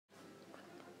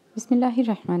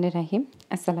Bismillahirrahmanirrahim.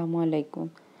 Assalamu alaikum.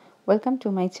 Welcome to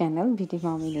my channel Beauty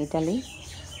Mom in Italy.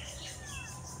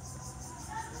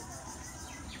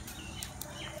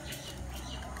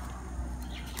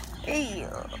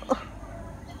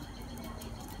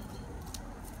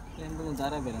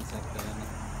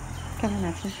 কেমন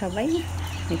আছেন সবাই?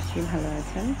 নিশ্চয়ই ভালো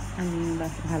আছেন। আমি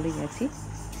ভালোই আছি।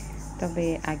 তবে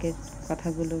আগের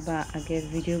কথাগুলো বা আগের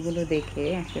ভিডিওগুলো দেখে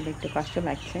আসলে একটু কষ্ট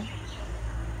লাগছে।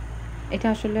 এটা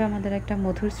আসলে আমাদের একটা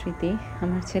মধুর স্মৃতি।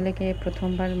 আমার ছেলেকে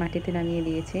প্রথমবার মাটিতে নামিয়ে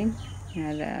দিয়েছি।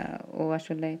 আর ও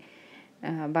আসলে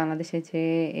বাংলাদেশে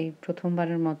যেয়ে এই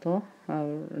প্রথমবারের মতো আ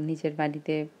নিজের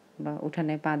বাড়িতে বা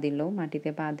উঠানে পা দিল, মাটিতে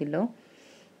পা দিল।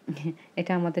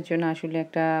 এটা আমাদের জন্য আসলে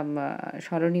একটা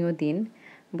স্মরণীয় দিন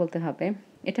বলতে হবে।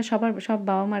 এটা সব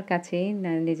বাবা-মার কাছেই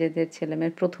নিজেদের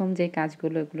ছেলেমেয়ের ১ম যে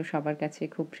কাজগুলো এগুলো সবার কাছে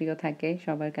খুব প্রিয় থাকে,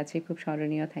 সবার কাছেই খুব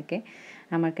স্মরণীয় থাকে।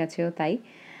 আমার কাছেও তাই।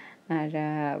 আর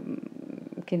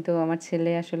কিন্তু আমার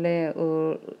ছেলে আসলে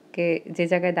ওকে যে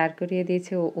জায়গায় দাঁড় করিয়ে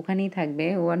দিয়েছে ও ওখানেই থাকবে।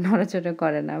 ও আর নড়াচড়া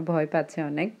করে না, ভয় পাচ্ছে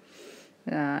অনেক।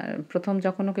 ১ম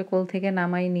যখন ওকে কোল থেকে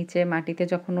নামাই নিচে মাটিতে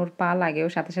যখন ওর পা লাগে ও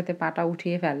সাথে, সাথে পাটা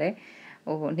উঠিয়ে ফেলে।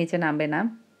 ও নিচে নামবে না।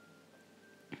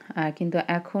 কিন্তু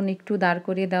এখন একটু দাঁড়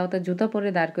করিয়ে দেওয়াতে জুতো পরে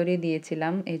দাঁড় করিয়ে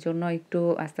দিয়েছিলাম। এজন্য একটু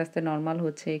আস্তে, আস্তে নরমাল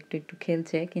হচ্ছে, একটু, একটু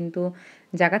খেলছে। কিন্তু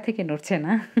জায়গা থেকে নড়ছে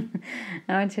না।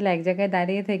 আমার ছেলে এক জায়গায়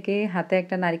দাঁড়িয়ে থেকে হাতে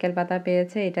একটা নারিকেল পাতা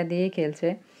পেয়েছে, এটা দিয়েই খেলছে।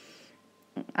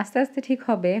 আস্তে, আস্তে ঠিক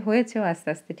হবে। হয়েছেও আস্তে,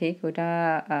 আস্তে ঠিক। ওটা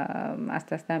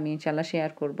আস্তে, আস্তে আমি ইনশাআল্লাহ শেয়ার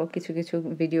করব। কিছু, কিছু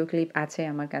ভিডিও ক্লিপ আছে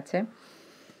আমার কাছে।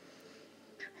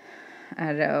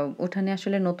 আর উঠানে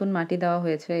আসলে নতুন মাটি দেওয়া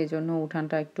হয়েছে। এজন্য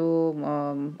উঠানটা একটু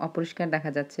অপরিষ্কার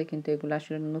দেখা যাচ্ছে। কিন্তু এগুলো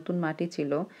আসলে নতুন মাটি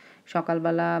ছিল।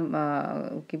 সকালবেলা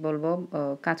কি বলবো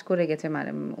কাজ করে গেছে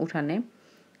উঠানে।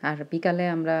 আর বিকালে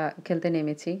আমরা খেলতে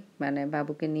নেমেছি। মানে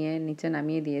বাবুকে নিয়ে নিচে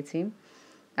নামিয়ে দিয়েছি।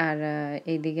 আর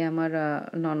এইদিকে আমার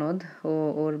ননদ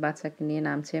ওর বাচ্চাকে নিয়ে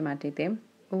নামছে মাটিতে।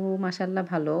 ও মাশাআল্লাহ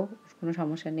ভালো। কোনো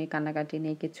সমস্যা নেই, কান্নাকাটি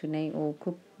নেই, কিচ্ছু নেই। ও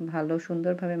খুব ভালো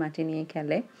সুন্দরভাবে মাটি নিয়ে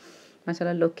খেলে।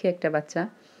 মাশাআল্লাহ লক্ষ্মী একটা বাচ্চা।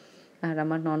 আর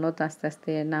আমার ননদ আস্তে,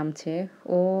 আস্তে নামছে।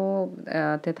 ও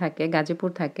তে থাকে, গাজীপুর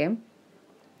থাকে।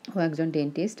 ও একজন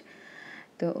ডেন্টিস্ট।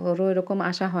 তো ওরও এরকম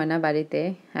আসা হয় না বাড়িতে।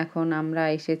 এখন আমরা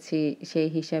এসেছি সেই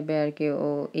হিসেবে আরকি ও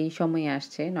এই সময়ে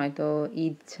আসছে। নয়তো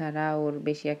ঈদ ছাড়া ওর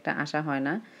বেশি একটা আসা হয়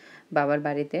না বাবার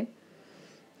বাড়িতে।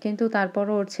 কিন্তু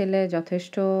তারপরও ওর ছেলে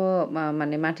যথেষ্ট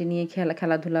মানে মাটি নিয়ে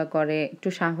খেলাধুলা করে, একটু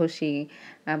সাহসী।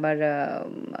 আবার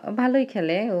ভালোই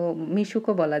খেলে। ও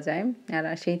মিশুকও বলা যায়। আর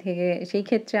সেই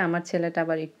ক্ষেত্রে আমার ছেলেটা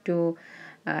আবার একটু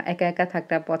একা, একা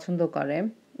থাকতে পছন্দ করে।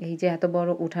 এই যে এত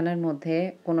বড় উঠানের মধ্যে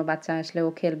কোনো বাচ্চা আসলে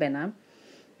ও খেলবে না।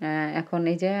 এখন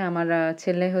এই যে আমার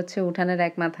ছেলে হচ্ছে উঠানের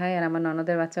এক মাথায় আর আমার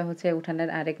ননদের বাচ্চা হচ্ছে উঠানের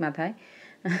আরেক মাথায়।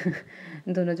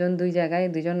 দোনোজন ২ জায়গায়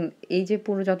 ২ জন এই যে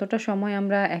পুরো যতটা সময়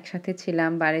আমরা একসাথে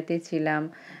ছিলাম, বাড়িতে ছিলাম,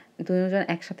 দুজন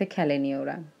একসাথে খেলেনি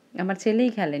ওরা। আমার ছেলেই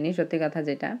খেলেনি সত্যি কথা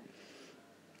যেটা।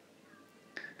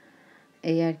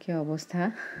 এই আরকি অবস্থা।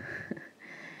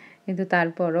 কিন্তু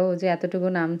তারপরও ও যে এতটুকু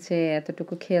নামছে,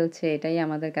 এতটুকু খেলছে এটাই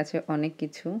আমাদের কাছে অনেক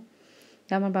কিছু।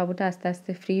 আমার বাবুটা আস্তে,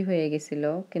 আস্তে ফ্রি হয়ে গেছিল।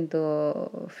 কিন্তু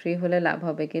ফ্রি হলে লাভ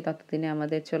হবে কি? ততদিনে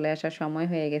আমাদের চলে আসার সময়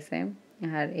হয়ে গেছে।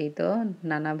 আর এই তো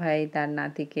নানা ভাই তার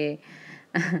নাতিকে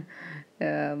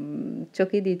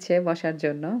চকি দিচ্ছে বসার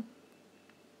জন্য।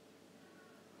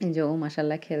 এই যে ও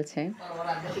মাশাআল্লাহ খেলছে।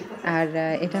 আর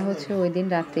এটা হচ্ছে ঐদিন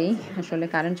রাতেই আসলে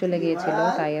কারেন্ট চলে গিয়েছিল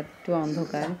তাই একটু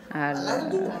অন্ধকার। আর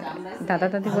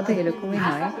দাদা-দাদি বোধহয় এরকমই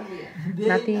হয়।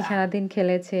 নাতি সারাদিন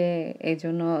খেলেছে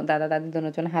এজন্য দাদা-দাদি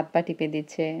দোনোজন হাত পা টিপে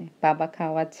দিচ্ছে, বাবা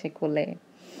খাওয়াচ্ছে কোলে।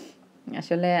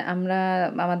 আসলে আমরা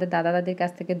আমাদের দাদা-দাদির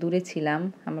কাছ থেকে দূরে ছিলাম।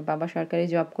 আমার বাবা সরকারি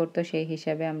জব করতো সেই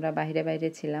হিসাবে আমরা বাহিরে, বাইরে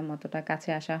ছিলাম। অতটা কাছে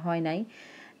আসা হয় নাই।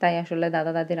 তাই আসলে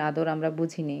দাদা-দাদির আদর আমরা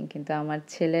বুঝিনি। কিন্তু আমার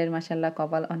ছেলের মাশাআল্লাহ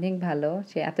কপাল অনেক ভালো।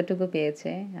 সে এতটুকু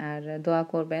পেয়েছে। আর দোয়া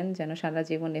করবেন যেন সারা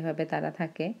জীবন এভাবে তারা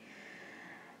থাকে।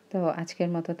 তো আজকের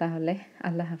মতো তাহলে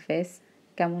আল্লাহ হাফেজ।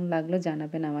 কেমন লাগলো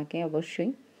জানাবেন আমাকে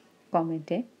অবশ্যই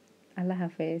কমেন্টে। আল্লাহ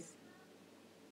হাফেজ।